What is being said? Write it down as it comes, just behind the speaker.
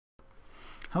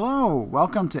Hello,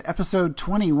 welcome to episode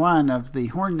 21 of the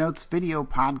Horn Notes video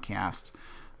podcast.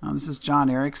 This is John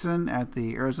Erickson at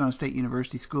the Arizona State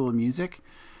University School of Music,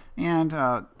 and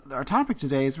our topic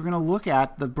today is we're going to look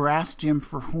at the Brass Gym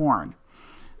for Horn.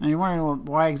 Now you're wondering, well,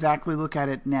 why exactly look at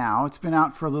it now? It's been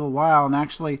out for a little while, and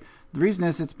actually the reason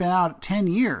is it's been out 10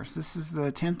 years. This is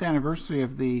the 10th anniversary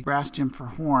of the Brass Gym for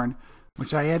Horn,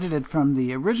 which I edited from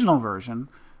the original version,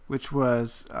 which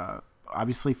was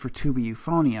obviously for tuba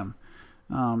euphonium.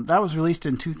 That was released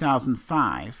in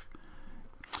 2005.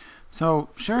 So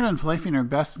Sheridan and Palafian are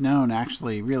best known,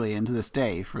 actually, really, into this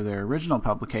day for their original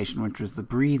publication, which was the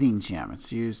Breathing Gym.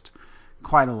 It's used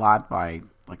quite a lot by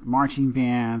like marching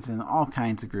bands and all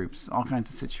kinds of groups, all kinds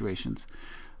of situations.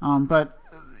 But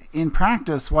in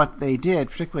practice, what they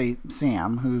did, particularly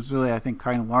Sam, who's really, I think,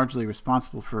 kind of largely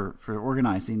responsible for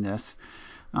organizing this,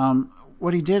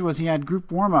 what he did was he had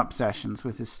group warm-up sessions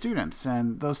with his students,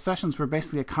 and those sessions were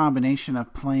basically a combination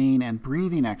of playing and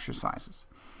breathing exercises.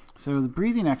 So the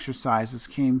breathing exercises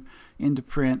came into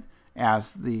print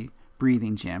as the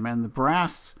Breathing Gym, and the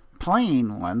brass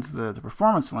playing ones, the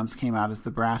performance ones, came out as the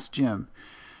Brass Gym.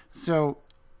 So,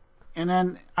 and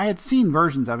then I had seen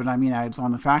versions of it. I mean, I was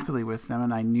on the faculty with them,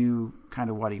 and I knew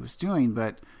kind of what he was doing,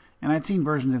 and I'd seen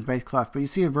versions in bass clef, but you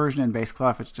see a version in bass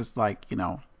clef, it's just like,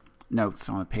 notes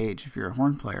on a page if you're a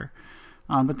horn player.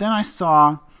 But then I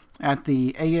saw at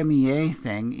the AMEA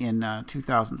thing in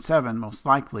 2007, most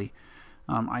likely,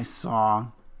 I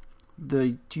saw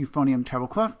the euphonium treble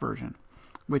clef version,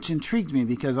 which intrigued me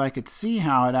because I could see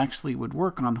how it actually would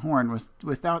work on horn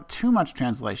without too much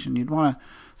translation. You'd want to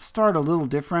start a little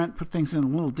different, put things in a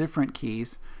little different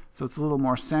keys, so it's a little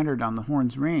more centered on the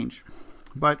horn's range.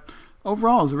 But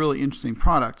overall, it's a really interesting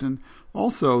product, and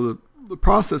also the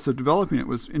process of developing it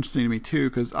was interesting to me too,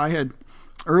 because I had,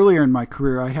 earlier in my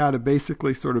career, I had a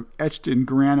basically sort of etched in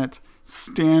granite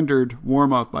standard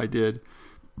warm-up I did,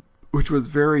 which was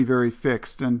very, very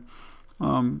fixed. And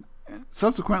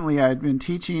subsequently I had been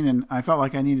teaching, and I felt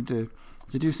like I needed to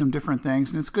do some different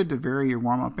things, and it's good to vary your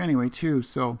warm-up anyway too.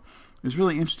 So it was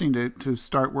really interesting to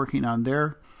start working on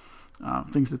their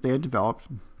things that they had developed,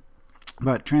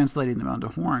 but translating them onto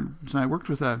horn. So I worked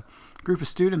with a group of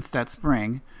students that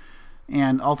spring,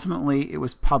 and ultimately it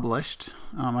was published.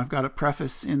 I've got a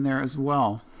preface in there as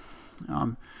well.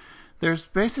 There's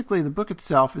basically, the book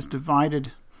itself is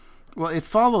divided, well, it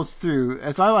follows through,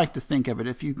 as I like to think of it.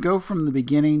 If you go from the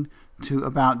beginning to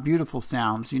about beautiful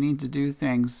sounds, you need to do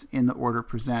things in the order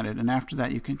presented, and after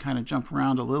that you can kind of jump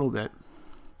around a little bit.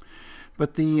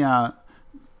 But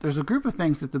there's a group of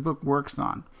things that the book works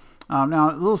on.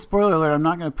 Now, a little spoiler alert, I'm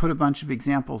not going to put a bunch of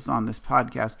examples on this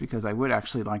podcast because I would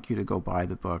actually like you to go buy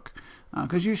the book,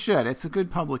 because you should. It's a good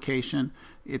publication.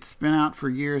 It's been out for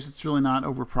years. It's really not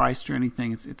overpriced or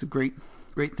anything. It's a great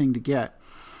thing to get.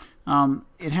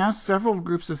 It has several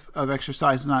groups of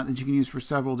exercises on it that you can use for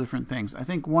several different things. I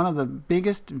think one of the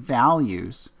biggest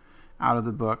values out of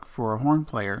the book for a horn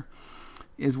player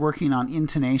is working on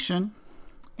intonation,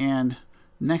 and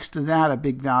next to that, a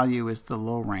big value is the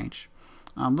low range.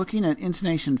 Looking at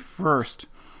intonation first,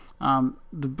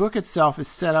 the book itself is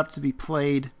set up to be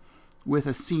played with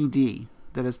a CD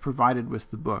that is provided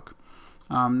with the book.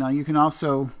 Now you can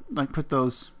also put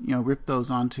those, rip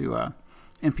those onto a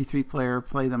MP3 player,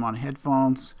 play them on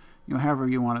headphones, however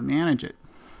you want to manage it.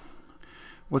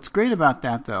 What's great about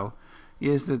that, though,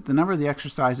 is that the number of the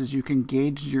exercises, you can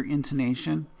gauge your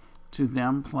intonation to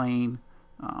them playing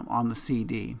on the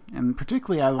CD. And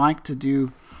particularly I like to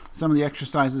do some of the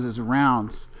exercises as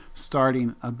rounds,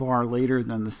 starting a bar later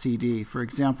than the CD. For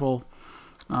example,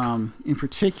 in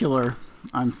particular,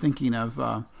 I'm thinking of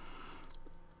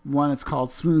one that's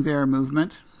called Smooth Air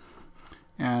Movement,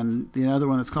 and the other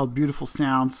one that's called Beautiful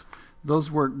Sounds. Those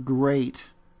work great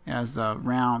as a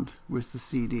round with the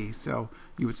CD. So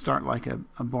you would start like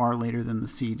a bar later than the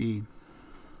CD.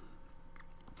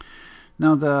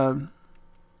 Now,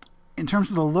 in terms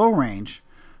of the low range,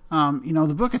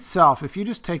 the book itself, if you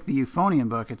just take the euphonium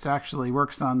book, it actually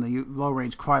works on the low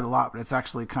range quite a lot, but it's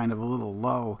actually kind of a little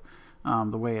low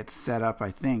the way it's set up,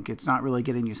 I think. It's not really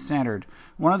getting you centered.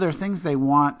 One of their things they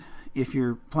want, if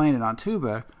you're playing it on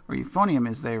tuba or euphonium,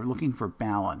 is they're looking for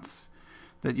balance,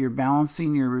 that you're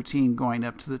balancing your routine going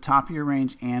up to the top of your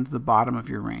range and the bottom of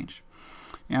your range.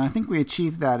 And I think we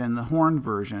achieved that in the horn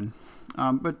version.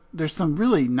 But there's some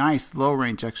really nice low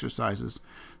range exercises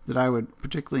that I would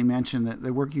particularly mention that they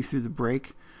work you through the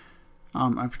break.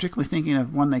 I'm particularly thinking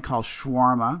of one they call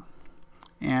Shawarma,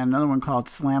 and another one called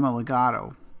Slamma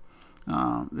Legato.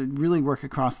 They really work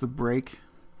across the break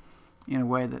in a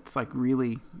way that's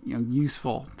really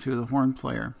useful to the horn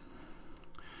player.